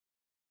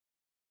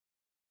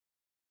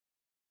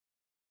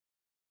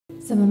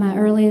Some of my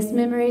earliest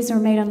memories are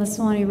made on the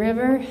Suwannee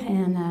River,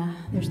 and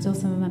they're still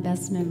some of my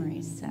best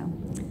memories, so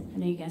I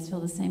know you guys feel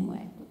the same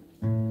way.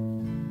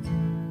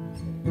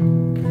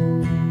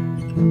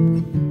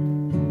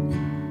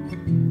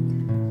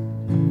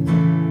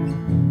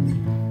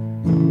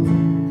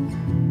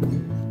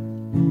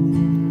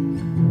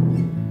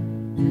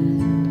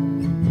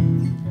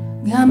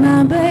 Got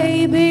my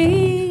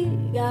baby,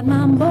 got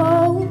my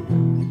boat.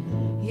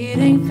 It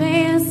ain't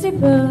fancy,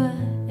 but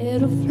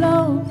it'll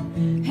float.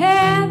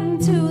 Heading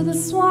to the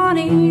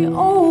Suwannee,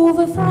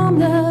 over from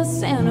the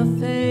Santa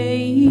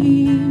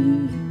Fe.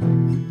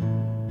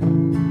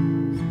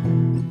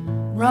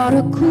 Brought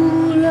a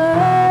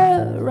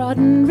cooler, rod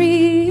and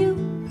reel.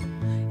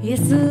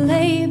 It's a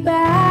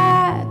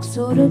laid-back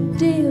sort of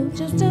deal.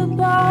 Just a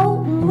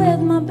boat with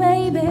my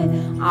baby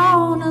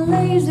on a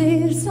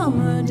lazy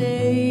summer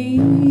day.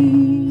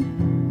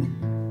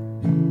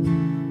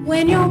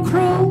 When you're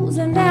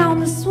cruising down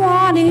the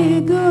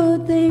Suwannee,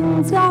 good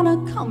things gonna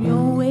come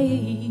your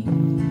way.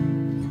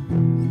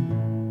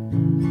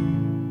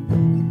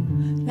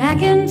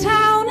 Back in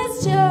town,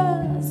 it's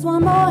just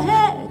one more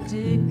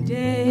hectic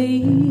day.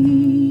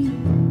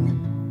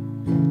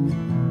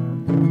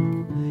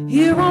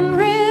 Here on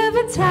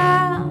River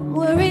Town,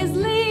 worries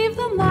leave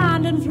the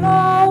mind and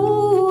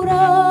float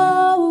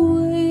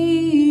away.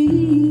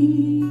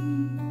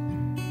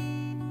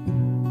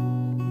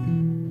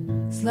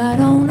 Slide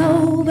on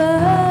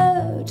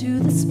over to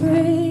the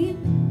spring,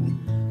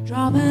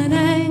 drop an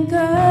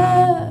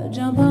anchor,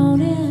 jump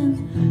on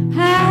in,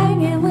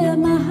 hanging with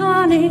my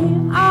honey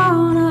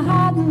on a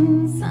hot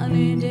and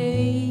sunny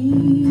day.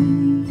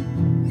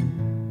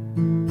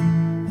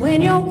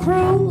 When you're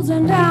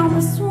cruising down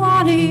the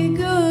Suwannee,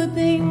 good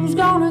things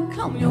gonna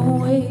come your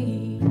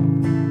way.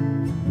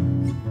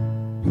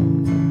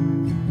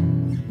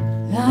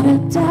 La da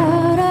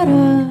da da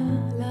da,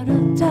 la da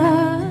da,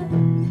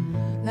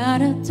 la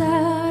da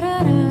da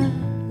da da,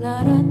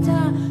 la da da,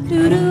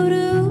 do do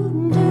do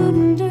do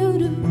do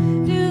do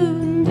do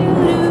do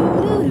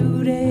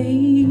do day.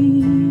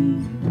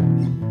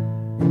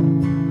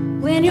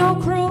 When you're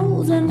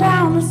cruising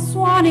down the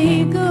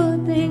Suwannee,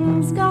 good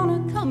things gonna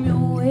come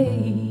your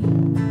way.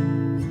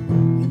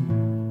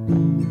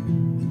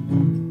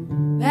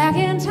 Back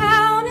in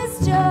town, it's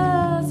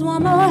just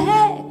one more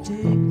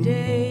hectic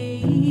day.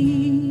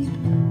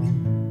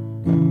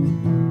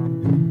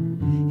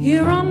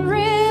 Here on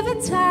River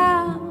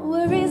Town,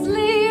 worries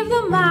leave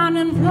the mind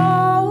and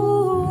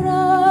float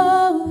away.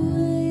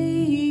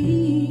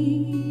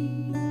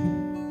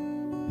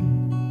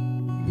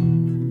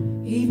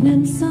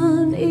 Evening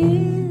sun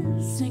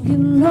is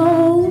sinking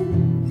low.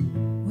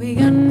 We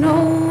got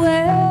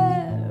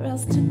nowhere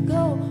else to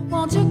go.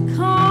 Won't you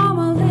come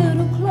a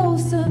little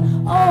closer?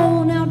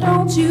 Oh, now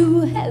don't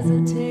you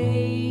hesitate.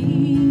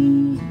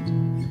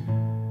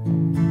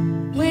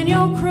 When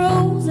you're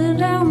cruising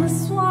down the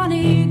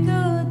Suwannee,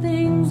 good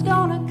things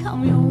gonna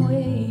come your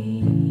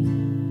way.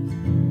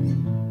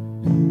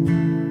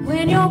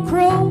 When you're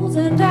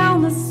cruising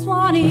down the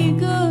Suwannee,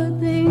 good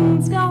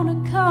things gonna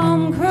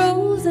come.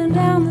 Cruising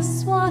down the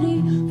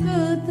Suwannee,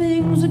 good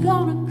things are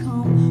gonna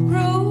come.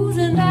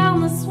 Cruising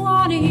down the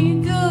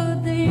Suwannee,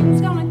 good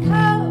things gonna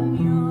come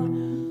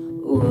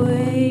your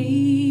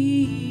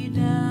way.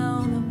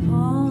 Down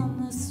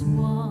upon the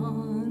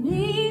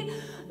Suwannee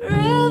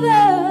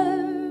River,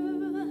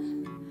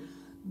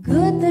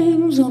 good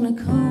things gonna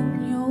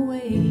come your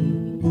way.